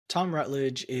Tom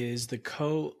Rutledge is the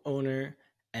co-owner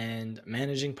and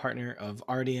managing partner of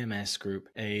RDMS Group,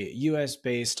 a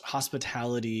US-based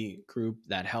hospitality group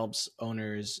that helps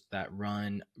owners that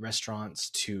run restaurants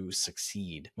to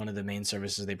succeed. One of the main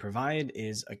services they provide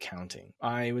is accounting.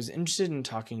 I was interested in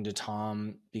talking to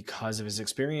Tom because of his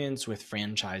experience with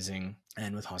franchising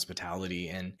and with hospitality.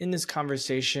 And in this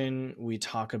conversation, we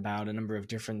talk about a number of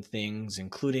different things,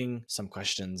 including some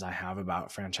questions I have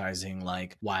about franchising,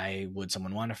 like why would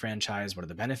someone want to franchise? What are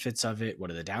the benefits of it?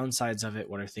 What are the downsides of it?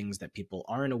 What are things that people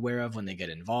aren't aware of when they get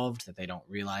involved that they don't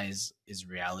realize is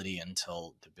reality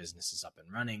until the business is up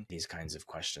and running? These kinds of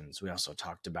questions. We also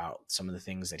talked about some of the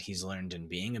things that he's learned in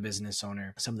being a business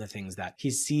owner, some of the things that he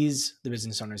sees the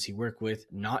business owners he works with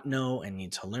not know and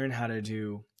need to learn how to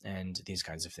do, and these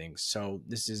kinds of things. So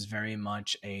this is very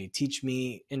much a teach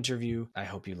me interview. I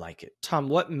hope you like it. Tom,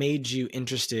 what made you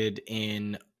interested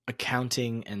in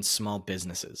accounting and small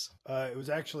businesses? It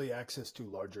was actually access to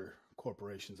larger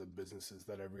corporations and businesses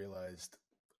that I realized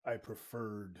I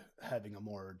preferred having a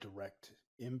more direct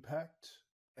impact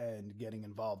and getting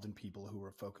involved in people who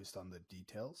were focused on the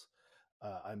details.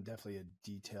 I'm definitely a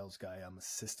details guy. I'm a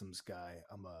systems guy.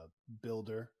 I'm a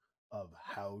builder of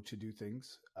how to do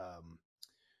things.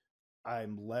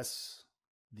 I'm less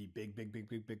the big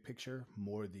picture,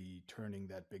 more the turning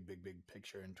that big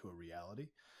picture into a reality.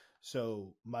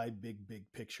 So my big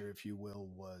picture, if you will,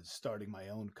 was starting my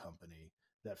own company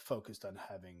that focused on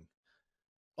having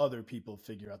other people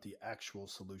figure out the actual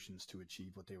solutions to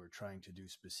achieve what they were trying to do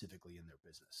specifically in their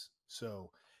business. So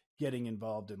getting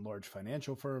involved in large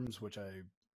financial firms, which I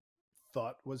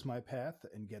thought was my path,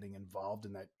 and getting involved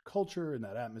in that culture and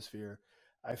that atmosphere,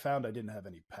 I found I didn't have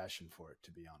any passion for it,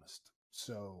 to be honest.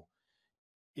 So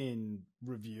in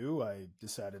review, I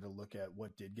decided to look at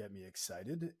what did get me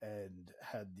excited and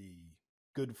had the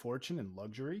good fortune and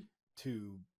luxury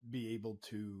to be able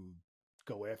to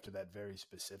go after that very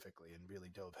specifically, and really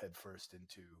dove headfirst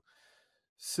into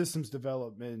systems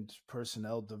development,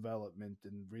 personnel development,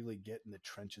 and really get in the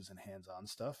trenches and hands-on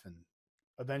stuff, and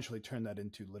eventually turn that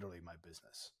into literally my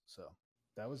business. So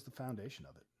that was the foundation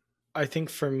of it. I think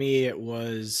for me, it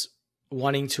was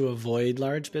wanting to avoid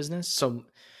large business. So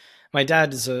my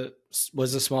dad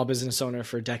was a small business owner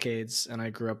for decades, and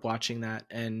I grew up watching that.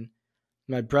 And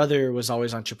my brother was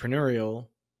always entrepreneurial,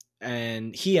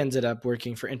 and he ended up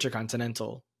working for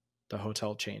Intercontinental, the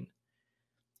hotel chain,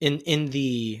 in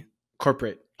the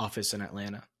corporate office in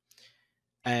Atlanta.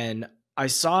 And I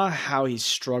saw how he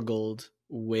struggled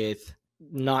with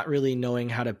not really knowing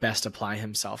how to best apply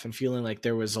himself and feeling like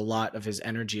there was a lot of his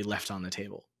energy left on the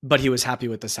table, but he was happy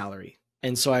with the salary.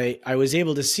 And so I was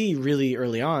able to see really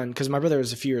early on, because my brother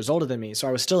was a few years older than me. So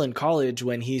I was still in college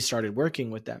when he started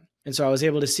working with them. And so I was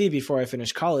able to see before I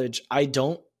finished college, I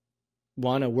don't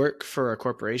want to work for a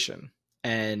corporation.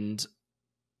 And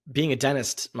being a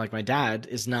dentist like my dad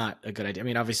is not a good idea. I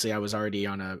mean, obviously I was already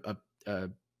on a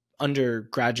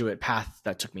undergraduate path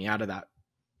that took me out of that.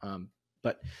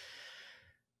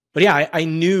 But yeah, I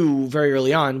knew very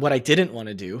early on what I didn't want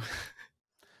to do.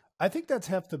 I think that's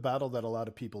half the battle that a lot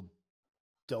of people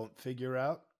don't figure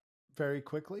out very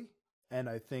quickly. And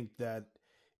I think that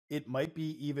it might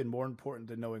be even more important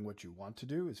than knowing what you want to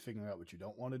do is figuring out what you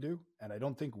don't want to do. And I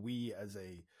don't think we as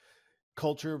a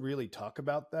culture really talk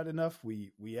about that enough.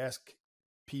 We ask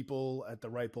people at the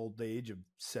ripe old age of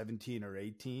 17 or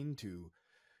 18 to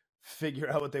figure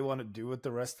out what they want to do with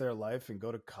the rest of their life and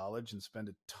go to college and spend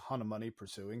a ton of money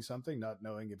pursuing something, not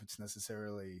knowing if it's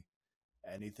necessarily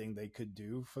anything they could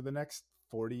do for the next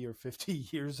 40 or 50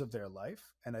 years of their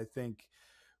life. And I think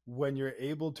when you're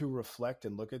able to reflect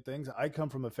and look at things, I come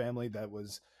from a family that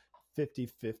was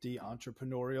 50-50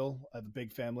 entrepreneurial. I have a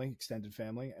big family, extended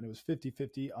family, and it was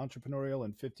 50-50 entrepreneurial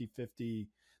and 50-50.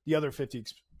 The other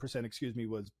 50%,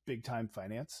 was big time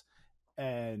finance.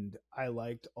 And I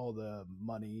liked all the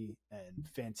money and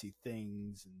fancy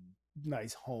things and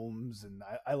nice homes. And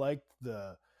I liked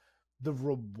the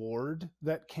reward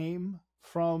that came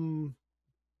from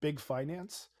big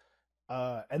finance.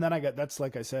 And then that's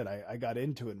like I said, I got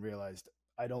into it and realized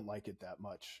I don't like it that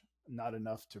much. Not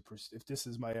enough to if this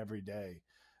is my everyday,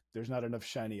 there's not enough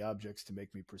shiny objects to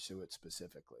make me pursue it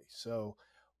specifically. So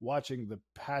watching the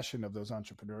passion of those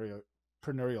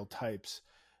entrepreneurial types,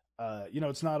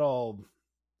 it's not all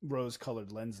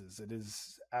rose-colored lenses. It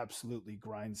is absolutely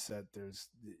grind set.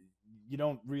 You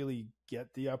don't really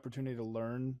get the opportunity to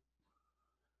learn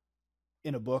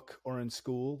in a book or in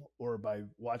school or by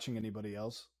watching anybody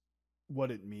else what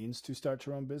it means to start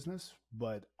your own business.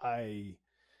 But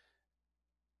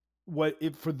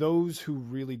for those who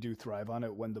really do thrive on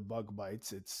it, when the bug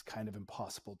bites, it's kind of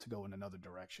impossible to go in another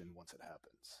direction once it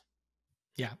happens.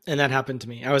 Yeah. And that happened to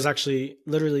me. I was actually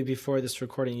literally before this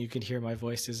recording, you could hear my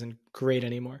voice isn't great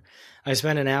anymore. I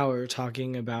spent an hour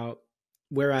talking about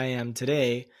where I am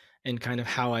today and kind of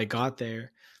how I got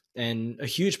there. And a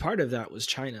huge part of that was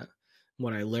China.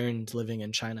 What I learned living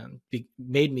in China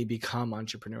made me become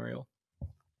entrepreneurial,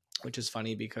 which is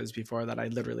funny because before that, I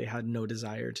literally had no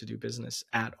desire to do business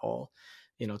at all.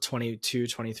 22,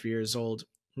 23 years old,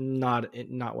 not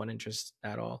one interest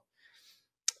at all.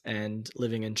 And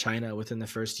living in China within the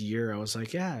first year, I was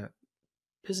like, yeah,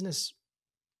 business,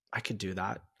 I could do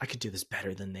that. I could do this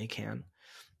better than they can.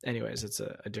 Anyways, it's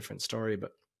a different story,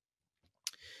 but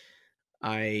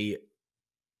I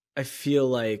feel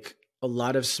like a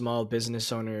lot of small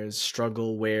business owners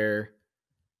struggle where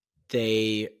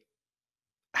they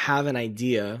have an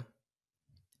idea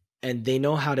and they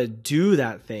know how to do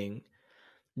that thing,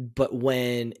 but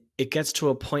when it gets to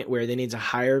a point where they need to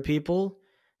hire people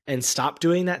and stop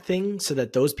doing that thing so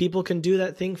that those people can do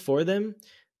that thing for them,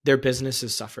 their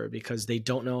businesses suffer because they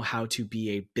don't know how to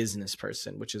be a business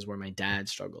person, which is where my dad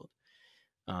struggled.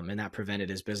 And that prevented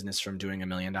his business from doing $1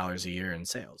 million a year in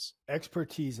sales.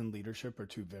 Expertise and leadership are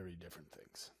two very different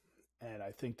things. And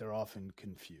I think they're often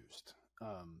confused.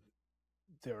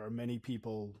 There are many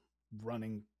people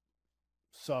running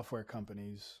software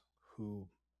companies who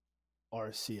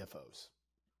are CFOs.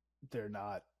 They're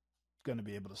not going to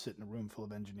be able to sit in a room full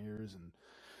of engineers and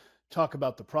talk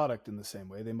about the product in the same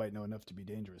way. They might know enough to be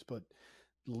dangerous, but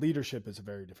leadership is a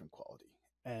very different quality.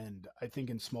 And I think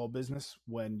in small business,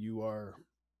 when you are,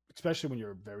 especially when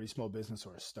you're a very small business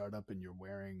or a startup and you're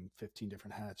wearing 15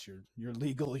 different hats, you're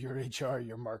legal, your HR,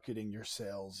 your marketing, your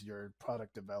sales, your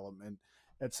product development,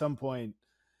 at some point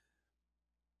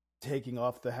taking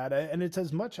off the hat. And it's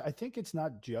as much, I think it's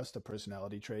not just a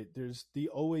personality trait. There's the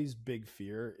always big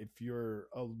fear. If you're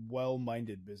a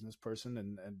well-minded business person,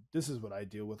 and this is what I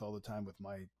deal with all the time with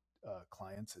my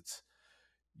clients, it's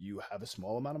you have a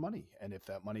small amount of money. And if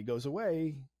that money goes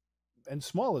away, and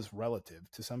small is relative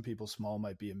to some people, small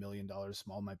might be $1 million,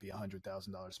 small might be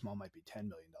 $100,000, small might be $10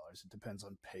 million. It depends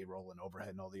on payroll and overhead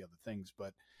and all the other things,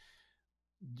 but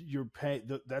you're paying,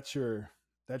 that's your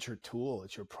tool.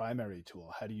 It's your primary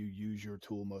tool. How do you use your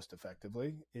tool most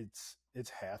effectively? It's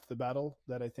half the battle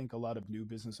that I think a lot of new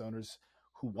business owners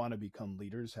who want to become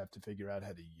leaders have to figure out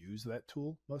how to use that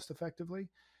tool most effectively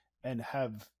and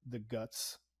have the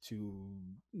guts to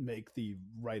make the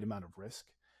right amount of risk.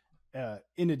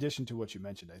 In addition to what you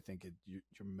mentioned, I think you're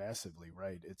massively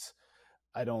right.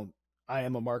 I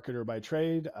am a marketer by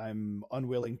trade. I'm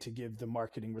unwilling to give the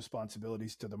marketing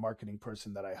responsibilities to the marketing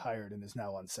person that I hired and is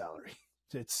now on salary.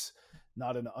 It's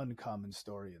not an uncommon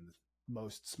story in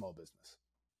most small business.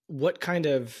 What kind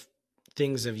of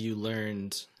things have you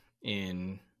learned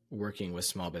in working with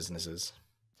small businesses?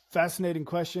 Fascinating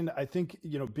question. I think,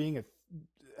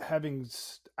 having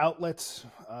outlets,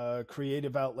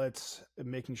 creative outlets,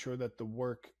 making sure that the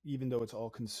work, even though it's all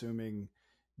consuming,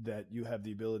 that you have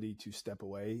the ability to step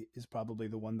away is probably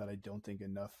the one that I don't think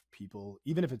enough people,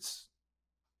 even if it's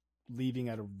leaving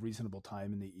at a reasonable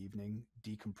time in the evening,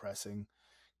 decompressing,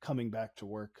 coming back to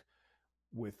work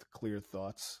with clear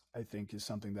thoughts, I think is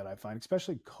something that I find,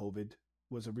 especially COVID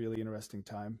was a really interesting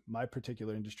time. My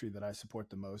particular industry that I support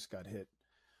the most got hit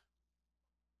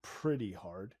pretty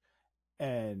hard.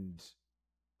 And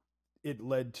it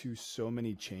led to so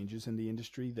many changes in the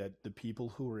industry that the people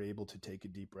who were able to take a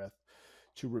deep breath,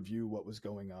 to review what was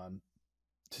going on,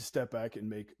 to step back and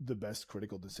make the best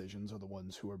critical decisions are the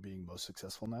ones who are being most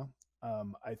successful now.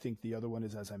 I think the other one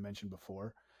is, as I mentioned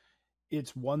before,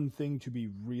 it's one thing to be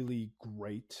really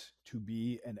great, to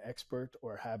be an expert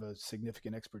or have a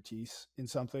significant expertise in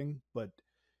something, but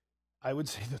I would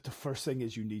say that the first thing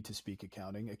is you need to speak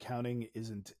accounting. Accounting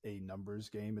isn't a numbers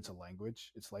game. It's a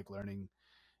language. It's like learning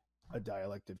a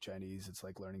dialect of Chinese. It's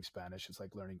like learning Spanish. It's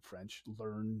like learning French.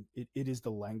 It is the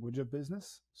language of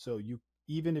business. So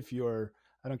even if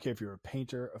I don't care if you're a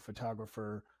painter, a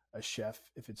photographer, a chef,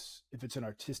 if it's an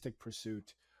artistic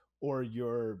pursuit, or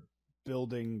you're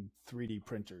building 3D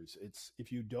printers,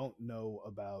 if you don't know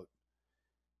about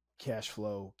cash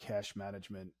flow, cash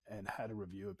management, and how to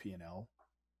review a P&L,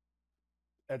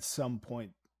 at some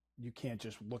point, you can't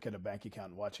just look at a bank account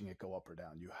and watching it go up or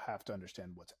down. You have to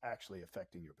understand what's actually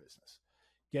affecting your business.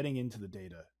 Getting into the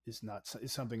data is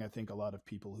something I think a lot of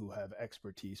people who have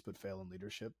expertise but fail in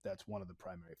leadership, that's one of the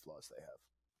primary flaws they have.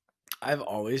 I've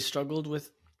always struggled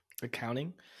with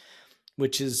accounting,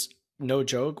 which is no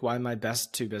joke why my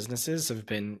best two businesses have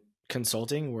been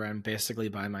consulting, where I'm basically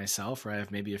by myself, where I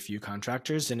have maybe a few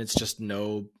contractors and it's just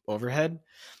no overhead.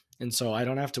 And so I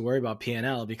don't have to worry about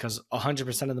P&L because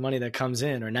 100% of the money that comes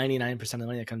in, or 99% of the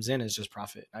money that comes in, is just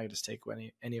profit. I can just take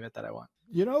any of it that I want.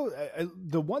 You know,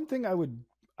 the one thing I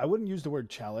wouldn't use the word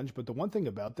challenge, but the one thing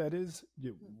about that is,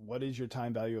 what is your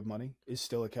time value of money is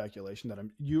still a calculation that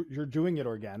you're doing it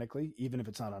organically, even if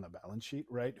it's not on a balance sheet,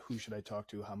 right? Who should I talk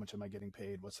to? How much am I getting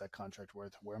paid? What's that contract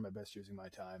worth? Where am I best using my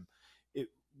time?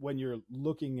 When you're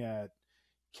looking at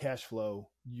cash flow,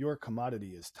 your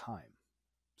commodity is time.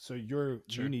 So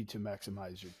you need to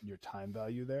maximize your time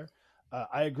value there.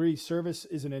 I agree. Service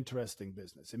is an interesting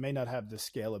business. It may not have the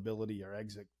scalability or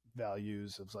exit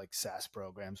values of like SaaS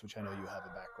programs, which I know you have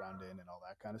a background in and all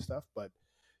that kind of stuff, but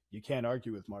you can't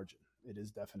argue with margin. It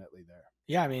is definitely there.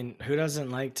 Yeah. I mean, who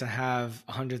doesn't like to have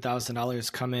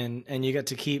 $100,000 come in and you get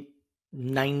to keep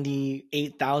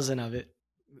 98,000 of it?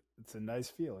 It's a nice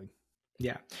feeling.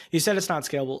 Yeah. You said it's not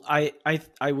scalable.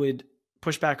 I would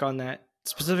push back on that,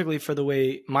 specifically for the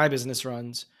way my business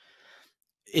runs.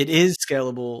 It is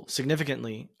scalable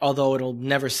significantly, although it'll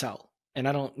never sell. And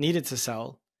I don't need it to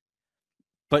sell.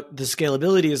 But the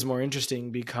scalability is more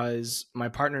interesting because my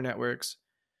partner network,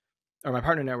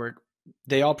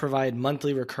 they all provide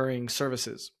monthly recurring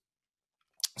services.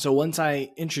 So once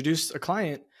I introduce a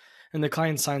client and the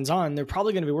client signs on, they're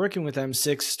probably going to be working with them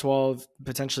 6, 12,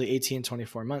 potentially 18,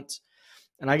 24 months.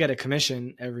 And I get a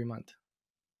commission every month.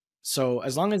 So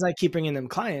as long as I keep bringing them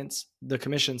clients, the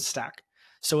commissions stack.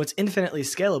 So it's infinitely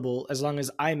scalable as long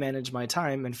as I manage my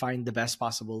time and find the best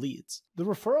possible leads. The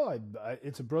referral,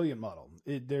 it's a brilliant model.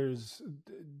 There's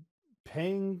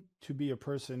paying to be a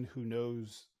person who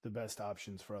knows the best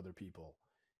options for other people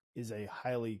is a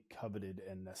highly coveted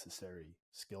and necessary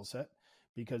skill set,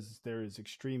 because there is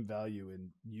extreme value in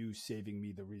you saving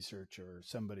me the research, or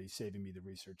somebody saving me the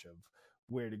research of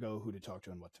where to go, who to talk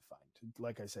to, and what to find.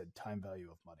 Like I said, time value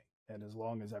of money. And as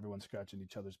long as everyone's scratching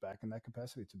each other's back in that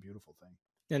capacity, it's a beautiful thing.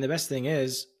 And the best thing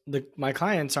is my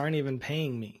clients aren't even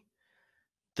paying me.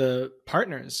 The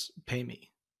partners pay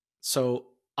me. So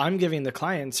I'm giving the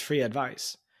clients free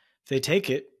advice. If they take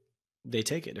it, they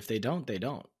take it. If they don't, they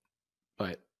don't.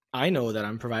 But I know that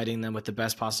I'm providing them with the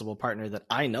best possible partner that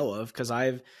I know of, because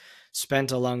I've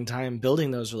spent a long time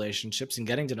building those relationships and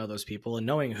getting to know those people and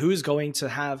knowing who's going to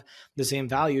have the same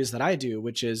values that I do,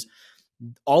 which is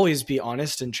always be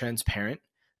honest and transparent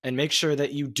and make sure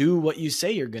that you do what you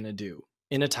say you're going to do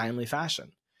in a timely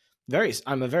fashion.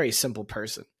 I'm a very simple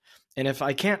person. And if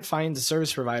I can't find a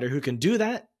service provider who can do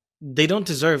that, they don't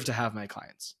deserve to have my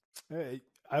clients.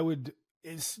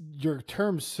 Your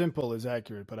term simple is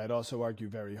accurate, but I'd also argue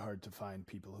very hard to find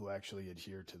people who actually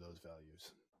adhere to those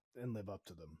values and live up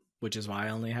to them. Which is why I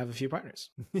only have a few partners.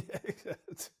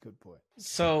 That's a good point.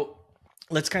 So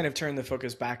let's kind of turn the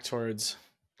focus back towards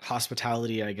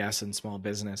hospitality, I guess, and small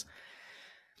business.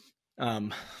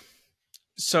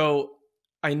 So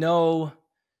I know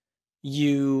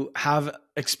you have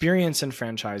experience in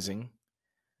franchising.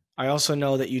 I also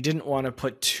know that you didn't want to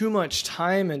put too much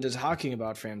time into talking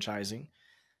about franchising,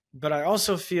 but I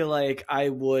also feel like I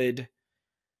would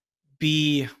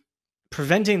be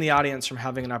preventing the audience from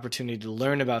having an opportunity to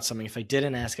learn about something if I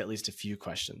didn't ask at least a few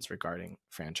questions regarding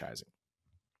franchising.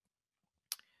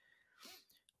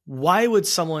 Why would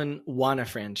someone want a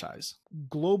franchise?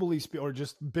 Globally, or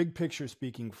just big picture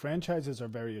speaking, franchises are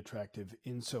very attractive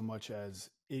in so much as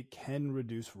it can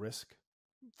reduce risk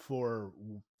for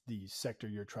the sector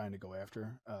you're trying to go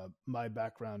after. My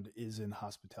background is in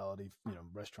hospitality,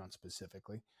 restaurants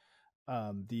specifically.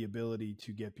 The ability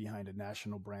to get behind a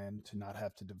national brand, to not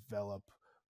have to develop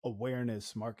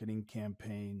awareness, marketing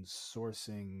campaigns,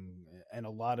 sourcing, and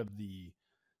a lot of the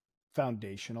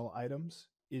foundational items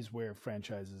is where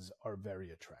franchises are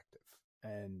very attractive.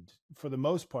 And for the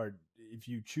most part, if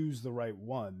you choose the right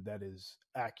one, that is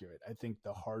accurate. I think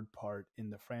the hard part in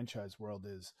the franchise world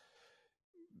is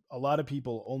a lot of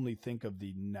people only think of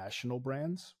the national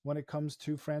brands when it comes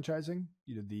to franchising,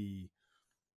 the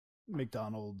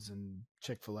McDonald's and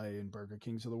Chick-fil-A and Burger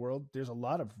Kings of the world. There's a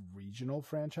lot of regional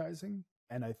franchising.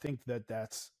 And I think that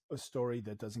that's a story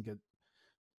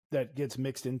that gets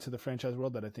mixed into the franchise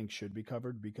world that I think should be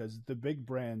covered, because the big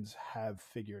brands have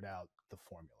figured out the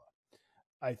formula.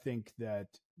 I think that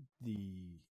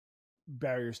the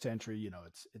barriers to entry,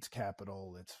 it's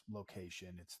capital, it's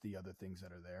location, it's the other things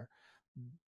that are there.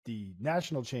 The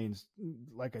national chains,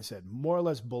 like I said, more or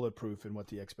less bulletproof in what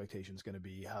the expectation is going to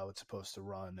be, how it's supposed to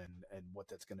run, and what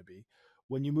that's going to be.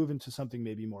 When you move into something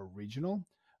maybe more regional,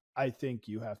 I think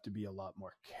you have to be a lot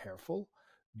more careful,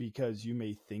 because you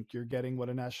may think you're getting what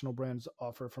a national brand's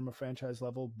offer from a franchise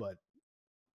level, but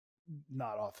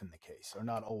not often the case, or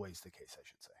not always the case, I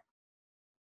should say.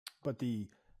 But the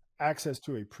access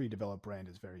to a pre-developed brand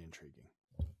is very intriguing.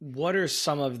 what are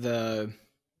some of the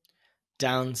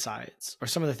downsides or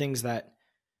some of the things that,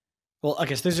 well, I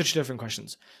guess these are two different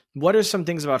questions. What are some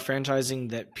things about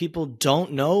franchising that people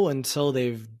don't know until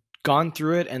they've gone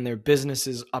through it and their business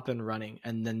is up and running,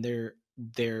 and then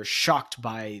they're shocked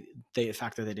by the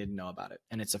fact that they didn't know about it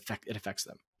and it affects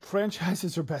them?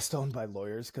 Franchises are best owned by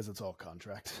lawyers because it's all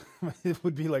contract. It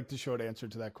would be like the short answer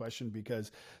to that question,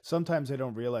 because sometimes they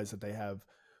don't realize that they have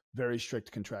very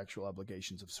strict contractual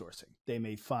obligations of sourcing. They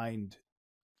may find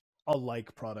a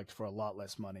like product for a lot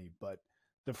less money, but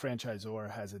the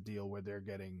franchisor has a deal where they're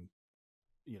getting,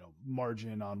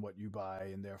 margin on what you buy,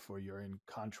 and therefore you're in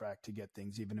contract to get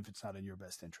things even if it's not in your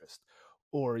best interest.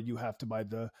 Or you have to buy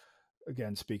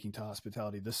again, speaking to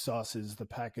hospitality, the sauces, the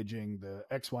packaging, the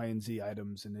X, Y, and Z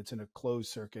items, and it's in a closed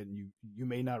circuit, and you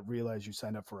may not realize you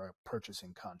signed up for a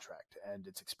purchasing contract and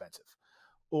it's expensive.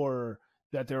 Or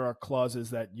that there are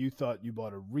clauses that you thought you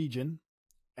bought a region,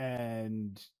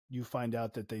 and you find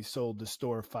out that they sold the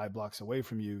store 5 blocks away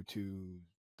from you to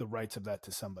the rights of that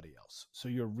to somebody else. So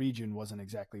your region wasn't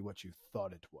exactly what you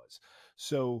thought it was.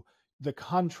 So the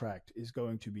contract is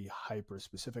going to be hyper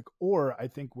specific. Or I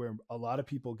think where a lot of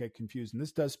people get confused, and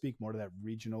this does speak more to that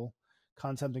regional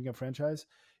concepting of franchise,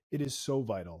 it is so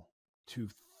vital to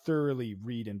thoroughly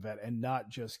read and vet, and not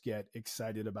just get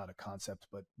excited about a concept,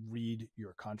 but read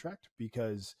your contract,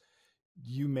 because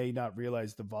you may not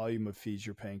realize the volume of fees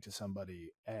you're paying to somebody,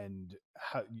 and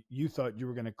how you thought you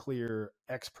were going to clear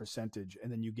X percentage,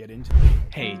 and then you get into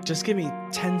it. Hey, just give me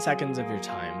 10 seconds of your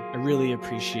time. I really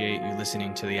appreciate you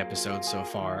listening to the episode so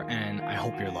far, and I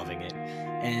hope you're loving it.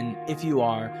 And if you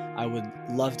are, I would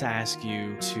love to ask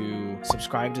you to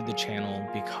subscribe to the channel,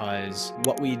 because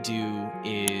what we do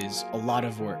is a lot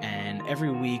of work, and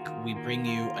every week we bring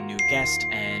you a new guest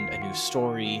and a new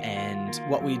story, and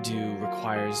what we do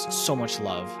requires so much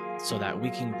love so that we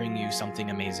can bring you something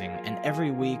amazing. And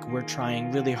every week we're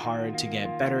trying really hard to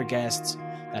get better guests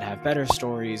that have better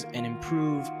stories and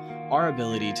improve our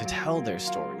ability to tell their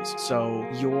stories. So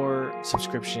your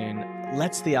subscription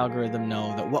lets the algorithm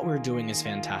know that what we're doing is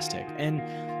fantastic, and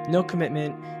no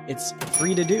commitment, it's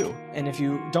free to do. And if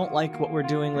you don't like what we're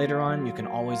doing later on, you can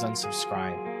always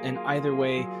unsubscribe. And either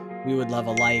way, we would love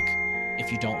a like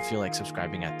if you don't feel like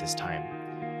subscribing at this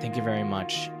time. Thank you very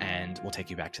much, and we'll take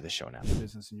you back to the show now.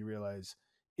 Business, and you realize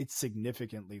it's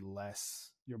significantly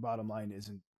less. Your bottom line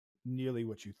isn't nearly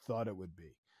what you thought it would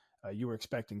be. You were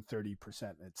expecting 30%,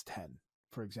 and it's 10,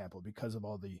 for example, because of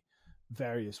all the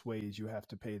various ways you have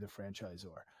to pay the franchisor.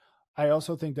 I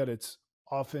also think that it's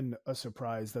often a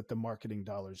surprise that the marketing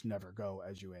dollars never go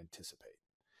as you anticipate.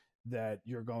 That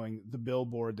the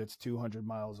billboard that's 200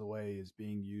 miles away is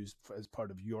being used as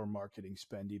part of your marketing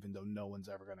spend, even though no one's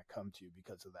ever going to come to you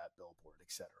because of that billboard,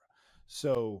 etc.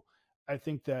 So I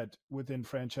think that within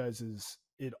franchises,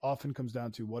 it often comes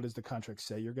down to, what does the contract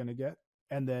say you're going to get?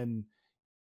 And then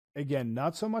again,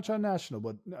 not so much on national,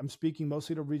 but I'm speaking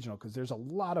mostly to regional, because there's a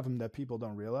lot of them that people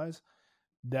don't realize,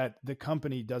 that the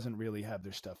company doesn't really have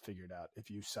their stuff figured out if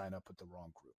you sign up with the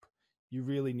wrong group. You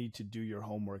really need to do your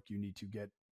homework. You need to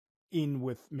get in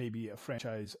with maybe a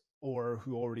franchise or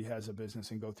who already has a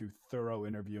business, and go through thorough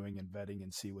interviewing and vetting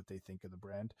and see what they think of the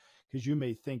brand. Because you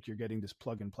may think you're getting this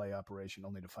plug and play operation,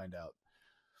 only to find out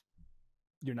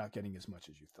you're not getting as much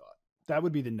as you thought. That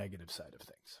would be the negative side of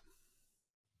things.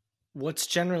 What's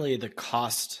generally the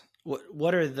cost?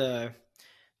 What are the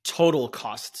total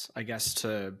costs, I guess,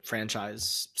 to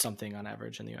franchise something on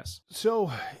average in the US?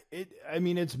 So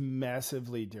it's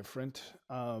massively different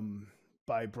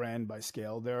by brand, by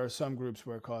scale. There are some groups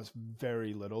where it costs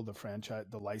very little.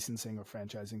 The licensing or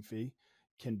franchising fee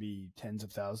can be tens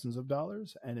of thousands of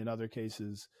dollars. And in other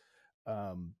cases,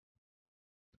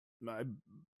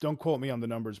 don't quote me on the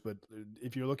numbers, but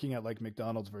if you're looking at like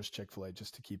McDonald's versus Chick-fil-A,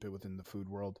 just to keep it within the food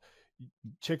world,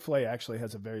 Chick-fil-A actually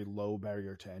has a very low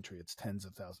barrier to entry. It's tens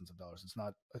of thousands of dollars. It's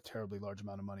not a terribly large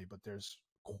amount of money, but there's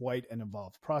quite an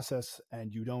involved process,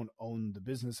 and you don't own the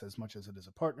business as much as it is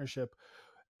a partnership,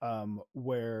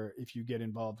 where if you get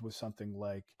involved with something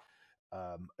like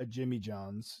a Jimmy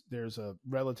John's, there's a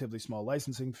relatively small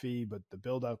licensing fee, but the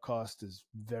build out cost is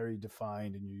very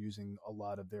defined, and you're using a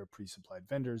lot of their pre-supplied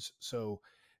vendors. So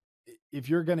if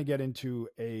you're going to get into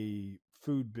a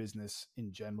food business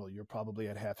in general, you're probably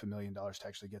at $500,000 to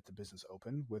actually get the business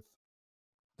open, with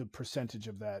the percentage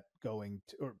of that going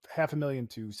to, or $500,000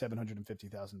 to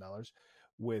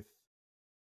 $750,000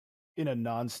 in a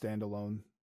non-standalone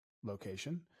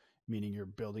location, meaning you're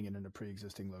building it in a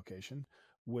pre-existing location,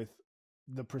 with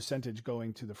the percentage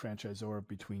going to the franchisor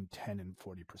between 10 and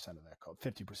 40% of that cost,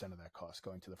 50% of that cost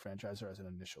going to the franchisor as an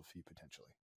initial fee potentially.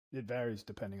 It varies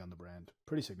depending on the brand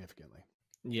pretty significantly.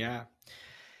 Yeah.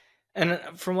 And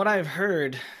from what I've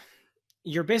heard,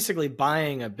 you're basically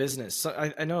buying a business.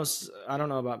 So I know, I don't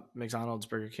know about McDonald's,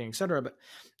 Burger King, et cetera, but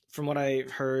from what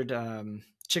I've heard,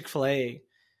 Chick-fil-A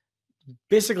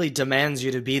basically demands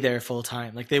you to be there full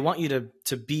time. Like they want you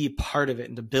to be part of it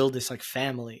and to build this like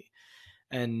family.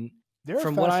 And They're a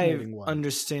from what I fascinating one.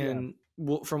 understand,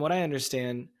 from what I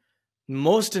understand,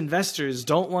 most investors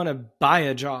don't want to buy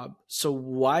a job. So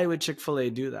why would Chick-fil-A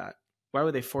do that? Why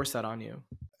would they force that on you?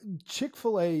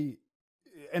 Chick-fil-A,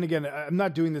 and again, I'm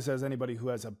not doing this as anybody who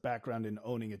has a background in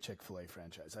owning a Chick-fil-A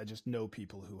franchise. I just know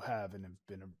people who have and have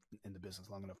been in the business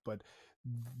long enough, but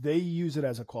they use it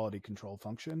as a quality control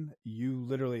function. You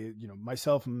literally,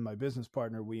 myself and my business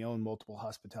partner, we own multiple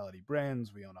hospitality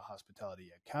brands. We own a hospitality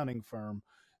accounting firm.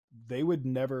 They would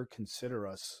never consider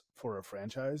us for a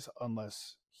franchise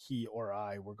unless he or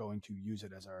I were going to use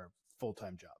it as our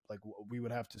full-time job. Like we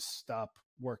would have to stop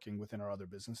working within our other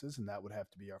businesses, and that would have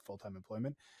to be our full-time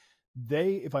employment.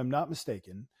 They, if I'm not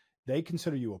mistaken, they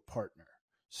consider you a partner.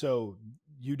 So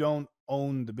you don't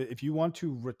own if you want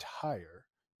to retire,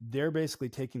 they're basically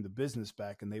taking the business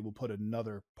back and they will put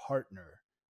another partner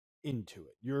into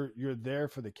it. You're there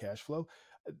for the cash flow.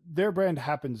 Their brand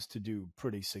happens to do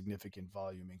pretty significant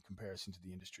volume in comparison to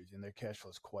the industry, and their cash flow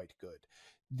is quite good.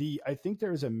 I think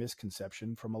there is a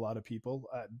misconception from a lot of people.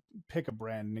 Pick a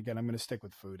brand, and again, I'm going to stick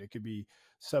with food. It could be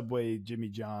Subway, Jimmy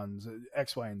John's,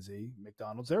 X, Y, and Z,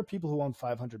 McDonald's. There are people who own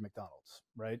 500 McDonald's,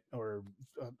 right, or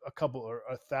a couple or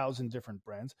 1,000 different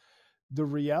brands. The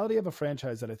reality of a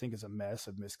franchise that I think is a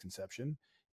massive misconception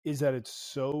is that it's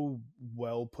so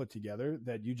well put together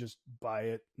that you just buy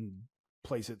it and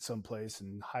place it someplace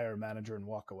and hire a manager and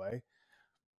walk away.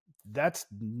 That's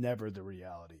never the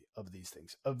reality of these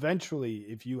things. Eventually,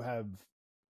 if you have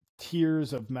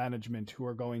tiers of management who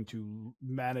are going to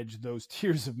manage those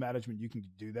tiers of management, you can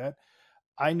do that.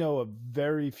 I know of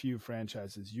very few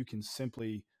franchises you can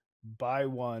simply buy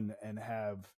one and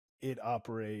have it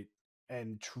operate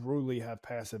and truly have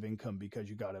passive income because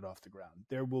you got it off the ground.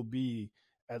 There will be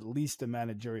at least a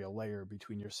managerial layer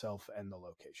between yourself and the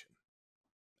location.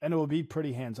 And it will be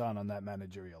pretty hands-on on that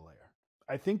managerial layer.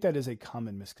 I think that is a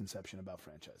common misconception about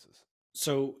franchises.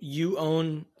 So you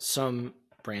own some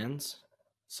brands,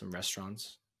 some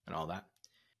restaurants, and all that.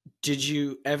 Did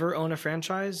you ever own a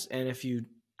franchise? And if you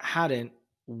hadn't,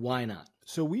 why not?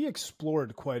 So we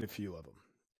explored quite a few of them.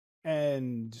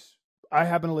 And I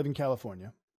happen to live in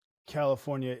California.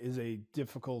 California is a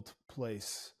difficult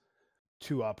place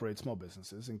to operate small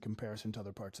businesses in comparison to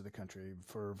other parts of the country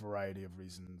for a variety of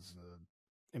reasons,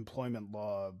 employment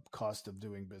law, cost of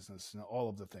doing business, and all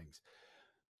of the things.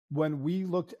 When we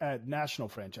looked at national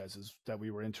franchises that we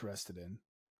were interested in,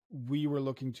 we were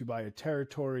looking to buy a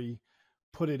territory,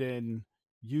 put it in,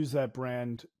 use that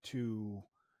brand to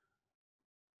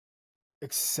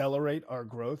accelerate our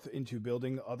growth into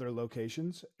building other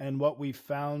locations. And what we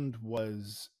found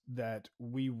was that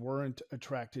we weren't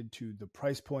attracted to the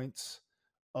price points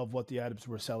of what the items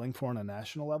were selling for on a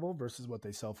national level versus what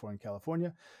they sell for in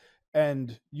California.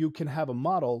 And you can have a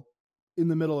model in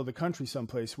the middle of the country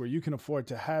someplace where you can afford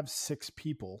to have 6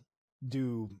 people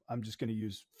do, I'm just going to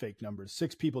use fake numbers,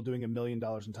 6 people doing $1 million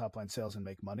in top line sales and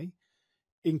make money.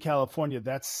 In California,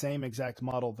 that same exact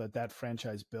model that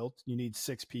franchise built, you need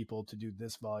 6 people to do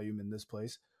this volume in this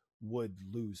place, would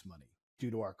lose money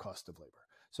due to our cost of labor.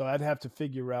 So I'd have to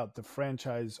figure out the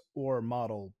franchise or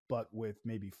model, but with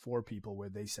maybe 4 people where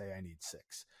they say I need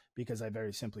 6, because I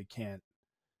very simply can't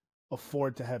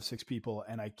afford to have 6 people,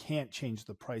 and I can't change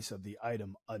the price of the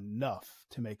item enough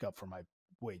to make up for my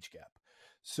wage gap.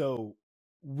 So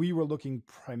we were looking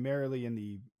primarily in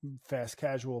the fast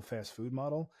casual, fast food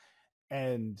model,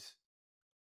 and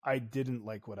I didn't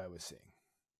like what I was seeing.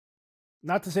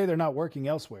 Not to say they're not working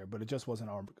elsewhere, but it just wasn't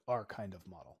our kind of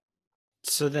model.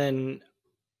 So then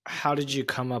how did you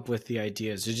come up with the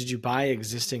ideas? Did you buy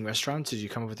existing restaurants? Did you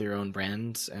come up with your own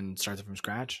brands and start them from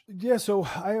scratch? Yeah, so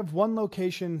I have one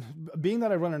location. Being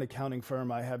that I run an accounting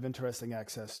firm, I have interesting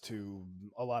access to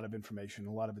a lot of information.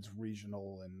 A lot of it's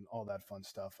regional and all that fun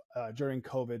stuff. During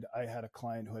COVID, I had a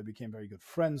client who I became very good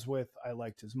friends with. I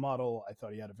liked his model. I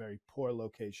thought he had a very poor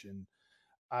location.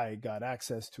 I got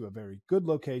access to a very good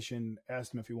location,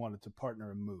 asked him if he wanted to partner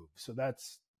and move. So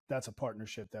that's a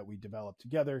partnership that we developed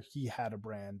together. He had a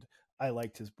brand. I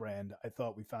liked his brand. I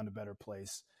thought we found a better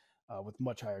place with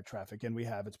much higher traffic, and we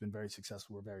have. It's been very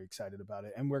successful. We're very excited about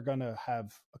it, and we're going to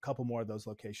have a couple more of those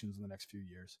locations in the next few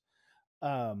years.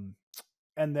 And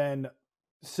then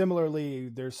similarly,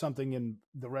 there's something in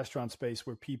the restaurant space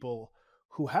where people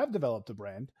who have developed a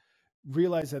brand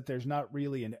realize that there's not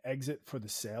really an exit for the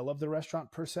sale of the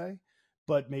restaurant per se,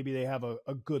 but maybe they have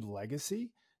a good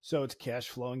legacy. So it's cash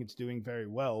flowing, it's doing very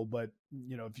well. But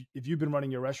if you've been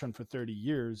running your restaurant for 30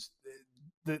 years,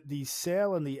 the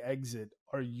sale and the exit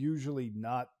are usually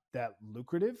not that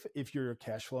lucrative if you're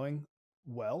cash flowing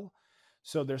well.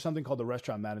 So there's something called the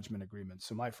restaurant management agreement.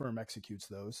 So my firm executes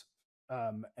those.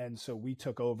 And so we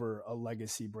took over a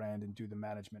legacy brand and do the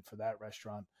management for that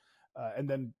restaurant. And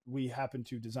then we happen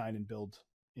to design and build,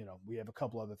 we have a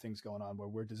couple other things going on where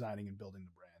we're designing and building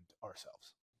the brand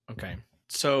ourselves. Okay.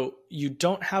 So you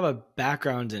don't have a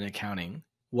background in accounting.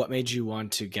 What made you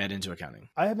want to get into accounting?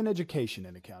 I have an education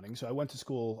in accounting. So I went to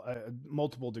school,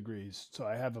 multiple degrees. So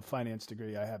I have a finance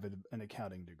degree. I have an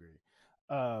accounting degree.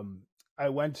 I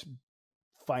went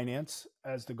finance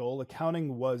as the goal.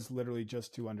 Accounting was literally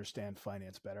just to understand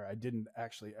finance better. I didn't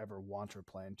actually ever want or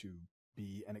plan to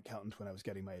be an accountant when I was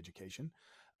getting my education.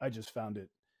 I just found it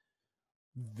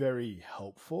very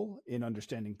helpful in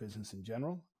understanding business in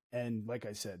general. And like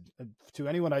I said, to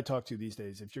anyone I talk to these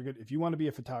days, if you want to be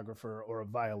a photographer or a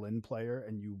violin player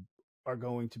and you are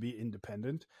going to be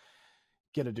independent,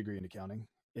 get a degree in accounting.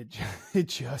 It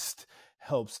just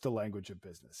helps the language of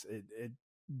business. It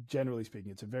generally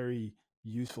speaking, it's a very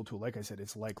useful tool. Like I said,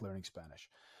 it's like learning Spanish.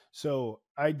 So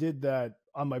I did that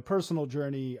on my personal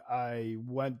journey. I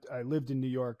lived in New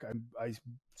York. I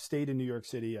stayed in New York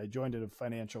City. I joined at a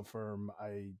financial firm.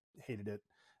 I hated it.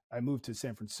 I moved to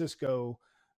San Francisco.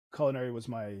 Culinary was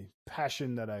my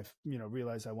passion that I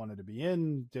realized I wanted to be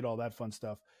in, did all that fun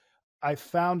stuff. I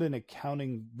found an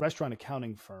restaurant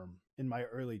accounting firm in my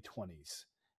early 20s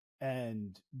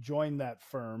and joined that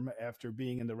firm after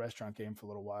being in the restaurant game for a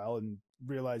little while, and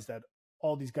realized that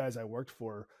all these guys I worked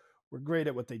for were great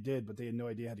at what they did, but they had no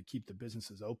idea how to keep the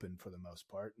businesses open for the most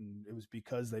part. And it was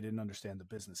because they didn't understand the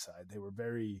business side. They were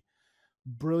very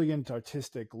brilliant,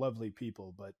 artistic, lovely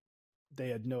people, but they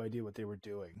had no idea what they were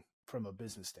doing from a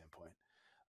business standpoint.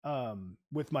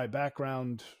 With my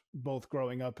background, both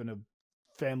growing up in a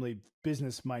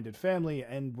business-minded family,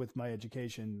 and with my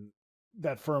education,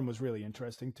 that firm was really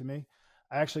interesting to me.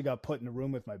 I actually got put in a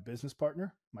room with my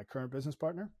current business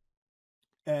partner,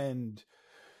 and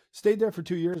stayed there for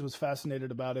 2 years, was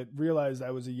fascinated about it, realized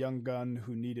I was a young gun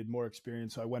who needed more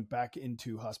experience. So I went back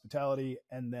into hospitality.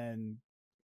 And then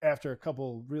after a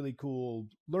couple really cool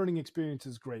learning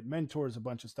experiences, great mentors, a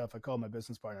bunch of stuff, I called my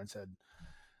business partner and said,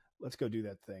 let's go do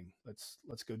that thing.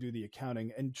 Let's go do the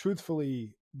accounting. And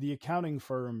truthfully, the accounting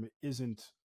firm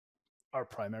isn't our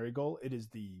primary goal. It is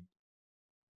the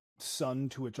sun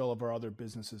to which all of our other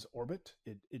businesses orbit.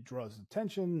 It draws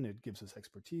attention, it gives us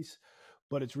expertise,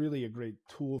 but it's really a great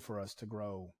tool for us to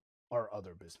grow our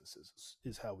other businesses,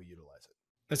 is how we utilize it.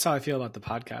 That's how I feel about the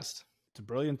podcast. It's a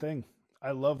brilliant thing.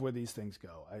 I love where these things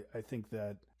go. I think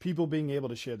that people being able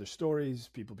to share their stories,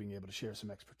 people being able to share some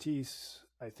expertise,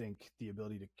 I think the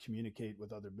ability to communicate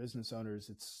with other business owners,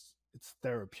 it's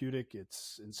therapeutic,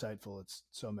 it's insightful, it's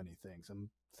so many things. I'm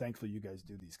thankful you guys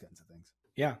do these kinds of things.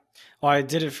 Yeah. Well, I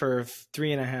did it for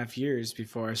 3.5 years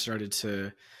before I started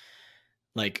to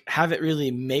have it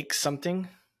really make something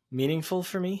meaningful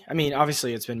for me. I mean,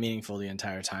 obviously it's been meaningful the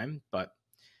entire time, but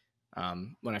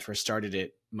when I first started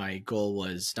it, my goal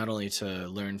was not only to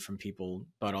learn from people,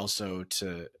 but also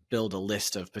to build a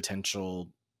list of potential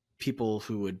people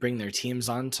who would bring their teams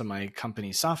onto my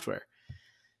company's software.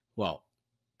 Well,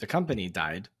 the company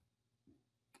died.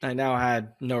 I now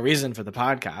had no reason for the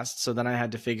podcast. So then I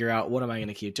had to figure out, what am I going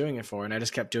to keep doing it for? And I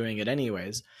just kept doing it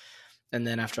anyways. And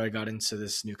then after I got into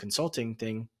this new consulting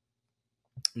thing,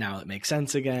 now it makes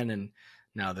sense again. And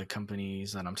now the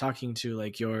companies that I'm talking to,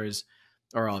 like yours,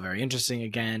 are all very interesting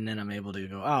again. And I'm able to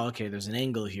go, oh, okay, there's an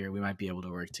angle here. We might be able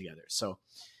to work together. So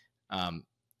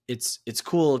it's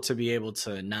cool to be able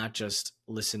to not just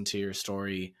listen to your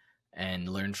story and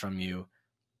learn from you,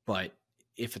 but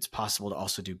if it's possible to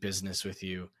also do business with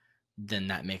you, then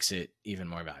that makes it even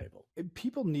more valuable.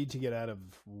 People need to get out of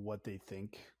what they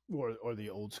think or the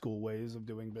old school ways of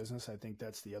doing business. I think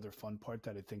that's the other fun part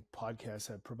that I think podcasts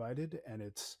have provided. And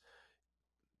it's,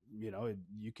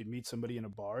 you can meet somebody in a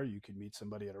bar, you can meet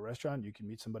somebody at a restaurant, you can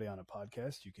meet somebody on a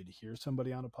podcast, you could hear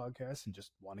somebody on a podcast and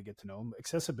just want to get to know them.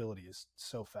 Accessibility is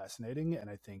so fascinating. And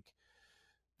I think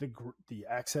the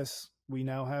access we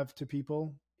now have to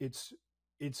people, it's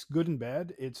good and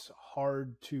bad. It's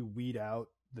hard to weed out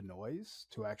the noise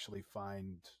to actually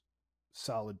find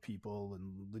solid people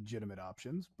and legitimate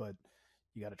options, but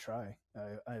you got to try.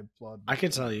 I applaud. I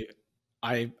can tell you,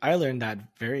 I learned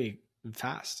that very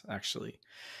fast, actually.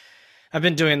 I've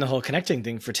been doing the whole connecting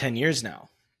thing for 10 years now.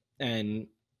 And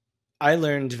I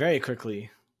learned very quickly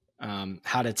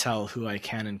how to tell who I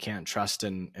can and can't trust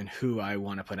and who I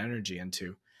want to put energy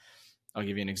into. I'll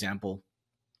give you an example.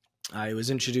 I was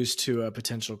introduced to a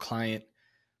potential client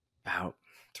about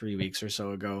 3 weeks or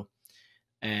so ago.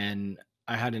 And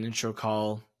I had an intro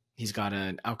call. He's got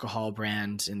an alcohol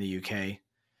brand in the UK.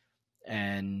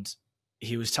 And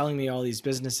he was telling me all these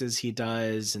businesses he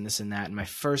does and this and that. And my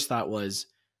first thought was,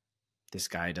 this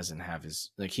guy doesn't have his,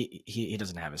 like, he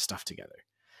doesn't have his stuff together,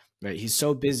 right? He's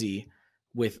so busy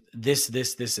with this,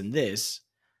 and this.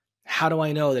 How do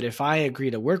I know that if I agree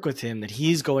to work with him, that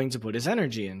he's going to put his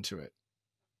energy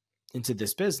into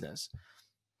this business?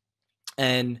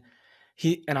 And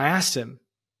I asked him,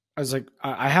 I was like,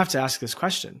 I have to ask this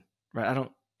question, right? I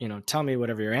don't, tell me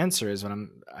whatever your answer is when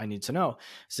I need to know. I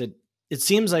said, it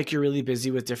seems like you're really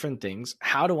busy with different things.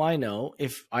 How do I know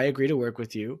if I agree to work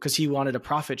with you? Because he wanted a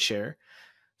profit share.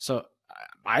 So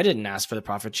I didn't ask for the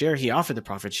profit share. He offered the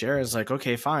profit share. I was like,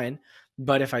 okay, fine.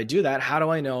 But if I do that, how do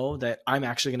I know that I'm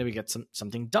actually going to get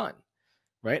something done?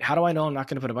 Right? How do I know I'm not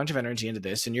going to put a bunch of energy into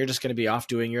this and you're just going to be off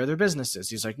doing your other businesses?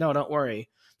 He's like, no, don't worry.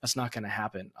 That's not going to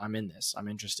happen. I'm in this. I'm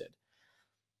interested.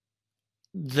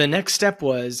 The next step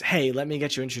was, hey, let me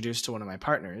get you introduced to one of my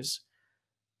partners.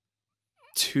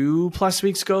 2+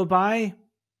 weeks go by,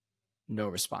 no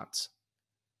response.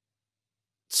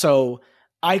 So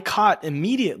I caught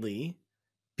immediately,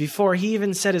 before he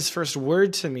even said his first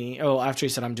word to me, after he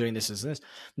said, I'm doing this,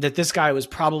 that this guy was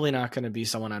probably not going to be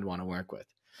someone I'd want to work with.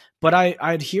 But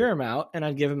I'd hear him out and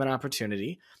I'd give him an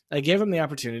opportunity. I gave him the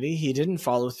opportunity. He didn't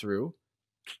follow through.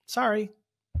 Sorry.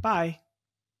 Bye.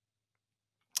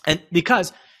 And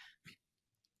because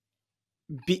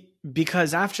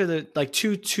after the, like,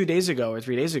 two days ago or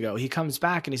 3 days ago, he comes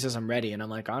back and he says, I'm ready. And I'm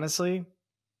like, honestly,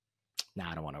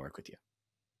 I don't want to work with you.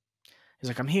 He's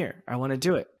like, I'm here. I want to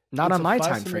do it. Not on my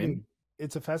time frame.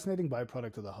 It's a fascinating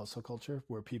byproduct of the hustle culture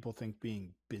where people think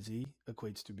being busy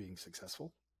equates to being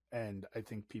successful. And I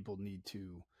think people need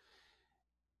to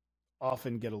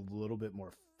often get a little bit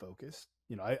more focused.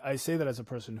 I say that as a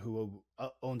person who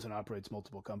owns and operates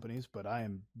multiple companies, but I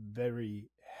am very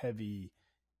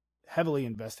heavily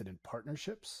invested in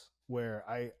partnerships where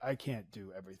I can't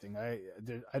do everything.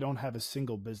 I don't have a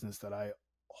single business that I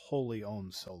wholly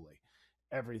own solely.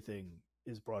 Everything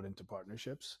is brought into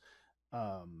partnerships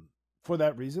for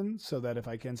that reason, so that if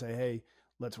I can say, hey,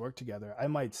 let's work together, I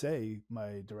might say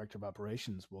my director of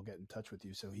operations will get in touch with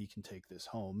you so he can take this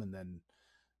home, and then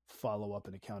follow up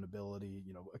and accountability.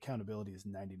 Accountability is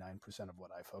 99% of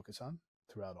what I focus on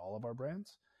throughout all of our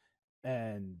brands.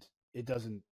 And it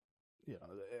doesn't,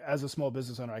 as a small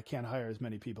business owner, I can't hire as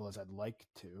many people as I'd like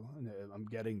to. I'm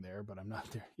getting there, but I'm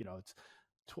not there.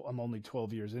 I'm only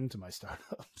 12 years into my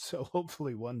startup, so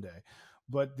hopefully one day.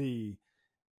 But there's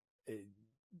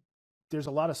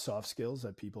a lot of soft skills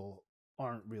that people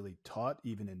aren't really taught,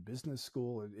 even in business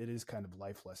school. It is kind of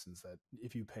life lessons that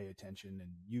if you pay attention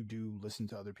and you do listen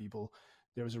to other people.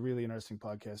 There was a really interesting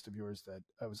podcast of yours that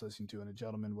I was listening to, and a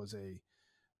gentleman was a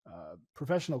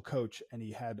professional coach, and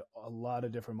he had a lot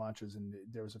of different mantras, and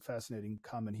there was a fascinating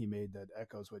comment he made that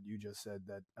echoes what you just said,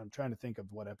 that I'm trying to think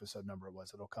of what episode number it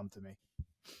was. It'll come to me.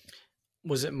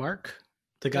 Was it Mark,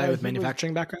 the guy with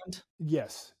manufacturing background?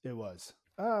 Yes, it was.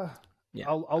 Yeah,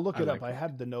 I'll look it up. I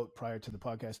had the note prior to the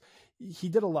podcast. He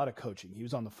did a lot of coaching. He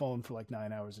was on the phone for like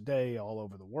 9 hours a day all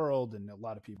over the world, and a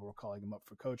lot of people were calling him up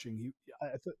for coaching.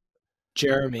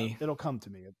 Jeremy. It'll come to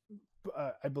me.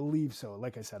 I believe so.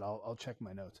 Like I said, I'll check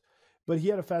my notes. But he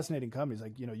had a fascinating comment. He's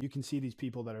like, you can see these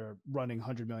people that are running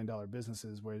 $100 million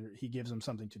businesses where he gives them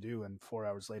something to do, and 4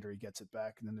 hours later he gets it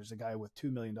back. And then there's a guy with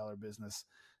 $2 million business.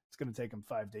 It's going to take him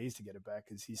 5 days to get it back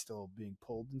because he's still being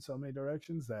pulled in so many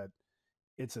directions that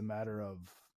it's a matter of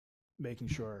making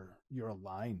sure you're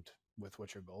aligned with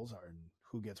what your goals are and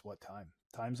who gets what time.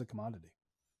 Time's a commodity.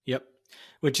 Yep.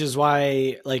 Which is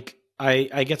why, like,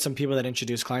 I get some people that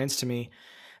introduce clients to me,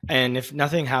 and if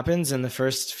nothing happens in the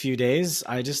first few days,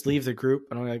 I just leave the group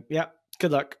and I'm like, yeah,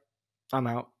 good luck. I'm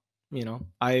out.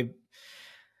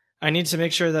 I need to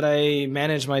make sure that I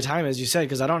manage my time, as you said,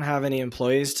 because I don't have any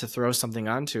employees to throw something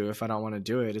onto if I don't want to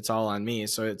do it. It's all on me.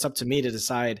 So it's up to me to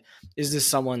decide, is this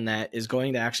someone that is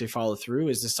going to actually follow through?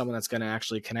 Is this someone that's going to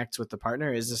actually connect with the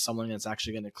partner? Is this someone that's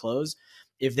actually going to close?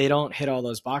 If they don't hit all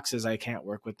those boxes, I can't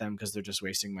work with them because they're just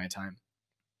wasting my time.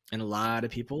 And a lot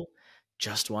of people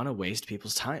just want to waste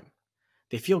people's time.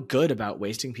 They feel good about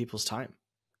wasting people's time.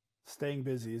 Staying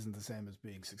busy isn't the same as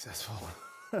being successful.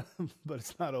 But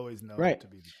it's not always known to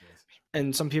be the case.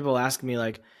 And some people ask me,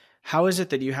 like, how is it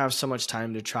that you have so much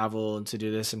time to travel and to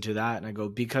do this and to that? And I go,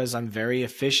 because I'm very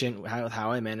efficient with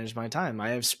how I manage my time. I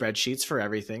have spreadsheets for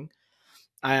everything.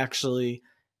 I actually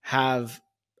have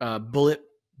bullet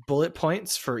bullet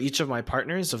points for each of my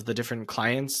partners of the different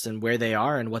clients and where they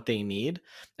are and what they need.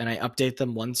 And I update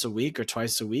them once a week or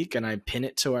twice a week, and I pin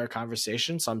it to our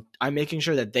conversation. So I'm making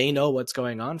sure that they know what's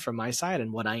going on from my side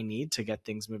and what I need to get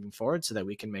things moving forward so that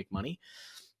we can make money.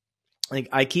 Like,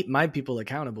 I keep my people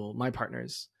accountable, my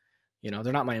partners.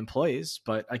 They're not my employees,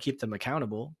 but I keep them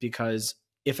accountable because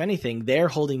if anything, they're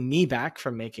holding me back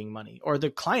from making money, or the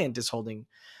client is holding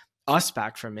us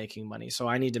back from making money. So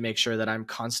I need to make sure that I'm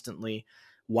constantly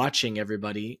watching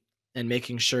everybody and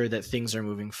making sure that things are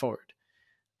moving forward.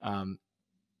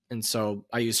 And so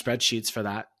I use spreadsheets for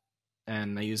that,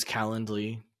 and I use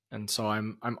Calendly. And so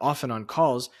I'm often on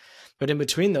calls, but in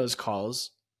between those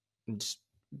calls, I'm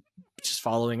just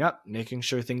following up, making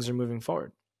sure things are moving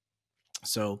forward.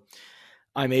 So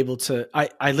I'm able to,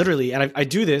 I literally, and I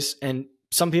do this, and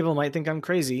some people might think I'm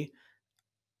crazy.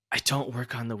 I don't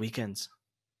work on the weekends.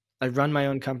 I run my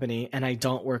own company and I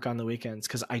don't work on the weekends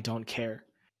because I don't care.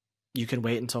 You can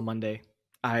wait until Monday.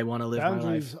 I want to live my life.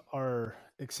 Boundaries are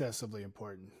excessively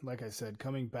important. Like I said,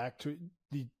 coming back to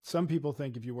some people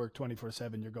think if you work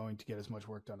 24/7, you're going to get as much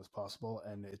work done as possible.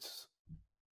 And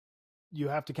you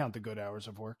have to count the good hours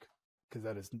of work, because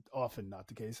that is often not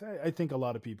the case. I think a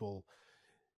lot of people,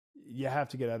 you have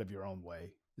to get out of your own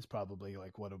way, is probably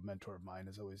like what a mentor of mine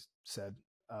has always said.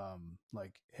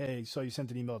 Like, hey, so you sent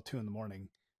an email at 2 a.m.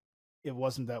 It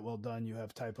wasn't that well done. You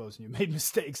have typos and you made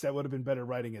mistakes. That would have been better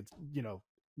writing it,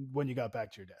 when you got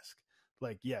back to your desk.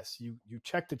 Like, yes, you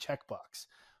checked the checkbox,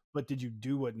 but did you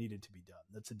do what needed to be done?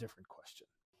 That's a different question.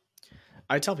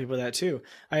 I tell people that too.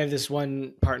 I have this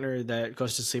one partner that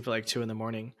goes to sleep at like 2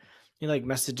 a.m. He like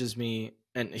messages me,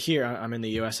 and here I'm in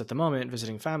the US at the moment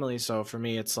visiting family. So for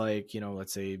me, it's like,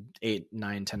 let's say 8,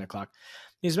 9, 10 o'clock.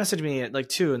 He's messaged me at like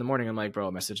 2 a.m. I'm like,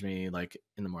 bro, message me like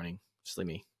in the morning. Just leave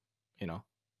me,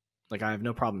 Like, I have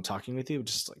no problem talking with you.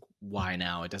 Just like, why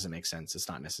now? It doesn't make sense. It's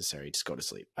not necessary. Just go to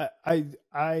sleep.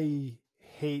 I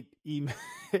hate email.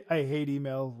 I hate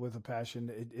email with a passion.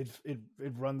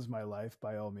 It runs my life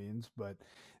by all means. But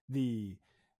the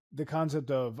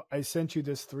concept of, I sent you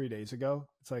this 3 days ago.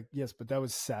 It's like, yes, but that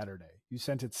was Saturday. You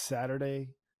sent it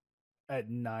Saturday at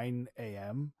 9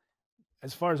 a.m.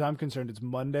 As far as I'm concerned, it's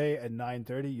Monday at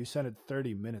 9:30. You sent it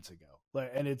 30 minutes ago.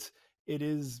 And it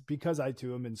is, because I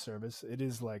too am in service. It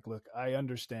is like, look, I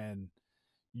understand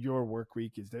your work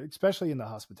week is there, especially in the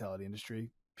hospitality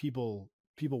industry. People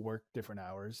work different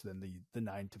hours than the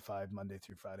 9 to 5 Monday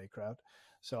through Friday crowd.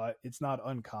 So it's not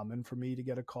uncommon for me to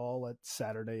get a call at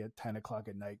Saturday at 10 o'clock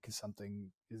at night because something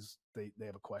is, they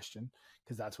have a question,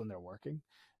 because that's when they're working.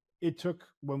 It took,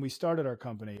 when we started our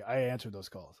company, I answered those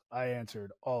calls. I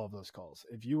answered all of those calls.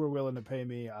 If you were willing to pay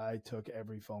me, I took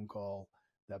every phone call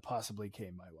that possibly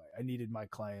came my way. I needed my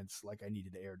clients like I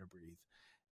needed air to breathe.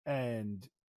 And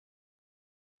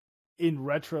in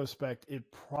retrospect, it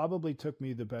probably took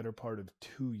me the better part of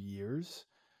 2 years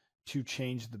to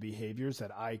change the behaviors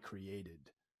that I created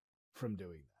from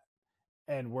doing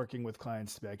that, and working with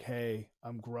clients to be like, hey,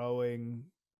 I'm growing.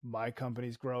 My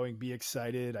company's growing. Be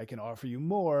excited. I can offer you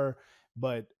more,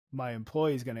 but my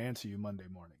employee is going to answer you Monday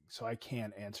morning. So I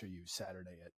can't answer you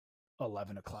Saturday at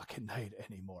 11 o'clock at night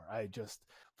anymore. I just,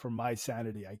 for my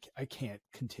sanity, I can't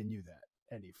continue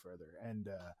that any further. And,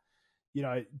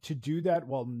 to do that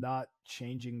while not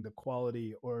changing the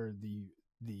quality or the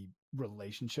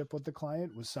relationship with the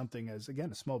client was something, as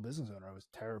again, a small business owner, I was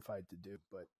terrified to do,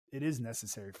 but it is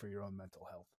necessary for your own mental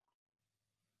health.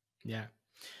 Yeah.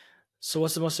 So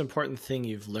what's the most important thing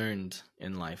you've learned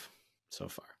in life so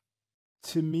far?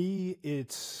 To me,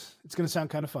 it's going to sound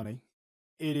kind of funny.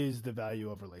 It is the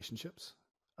value of relationships.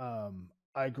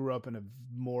 I grew up in a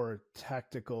more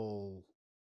tactical,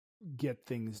 get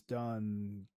things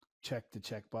done, check the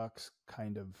checkbox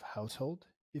kind of household,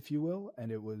 if you will.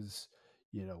 And it was,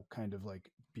 kind of like,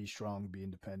 be strong, be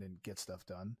independent, get stuff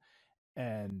done.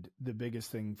 And the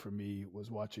biggest thing for me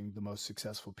was watching the most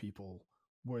successful people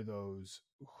were those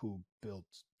who built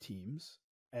teams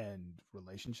and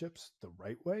relationships the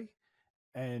right way,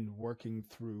 and working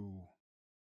through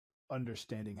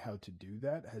understanding how to do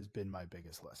that has been my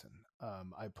biggest lesson.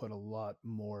 I put a lot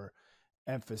more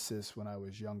emphasis when I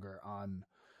was younger on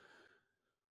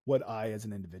what I as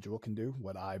an individual can do,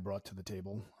 what I brought to the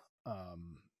table,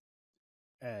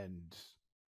 and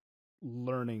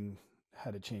learning how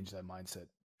to change that mindset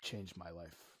changed my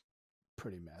life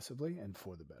pretty massively and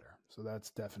for the better. So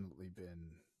that's definitely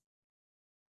been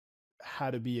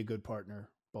how to be a good partner,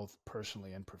 both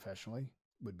personally and professionally,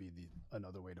 would be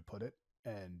another way to put it,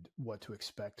 and what to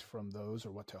expect from those,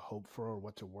 or what to hope for, or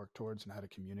what to work towards, and how to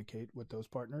communicate with those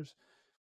partners.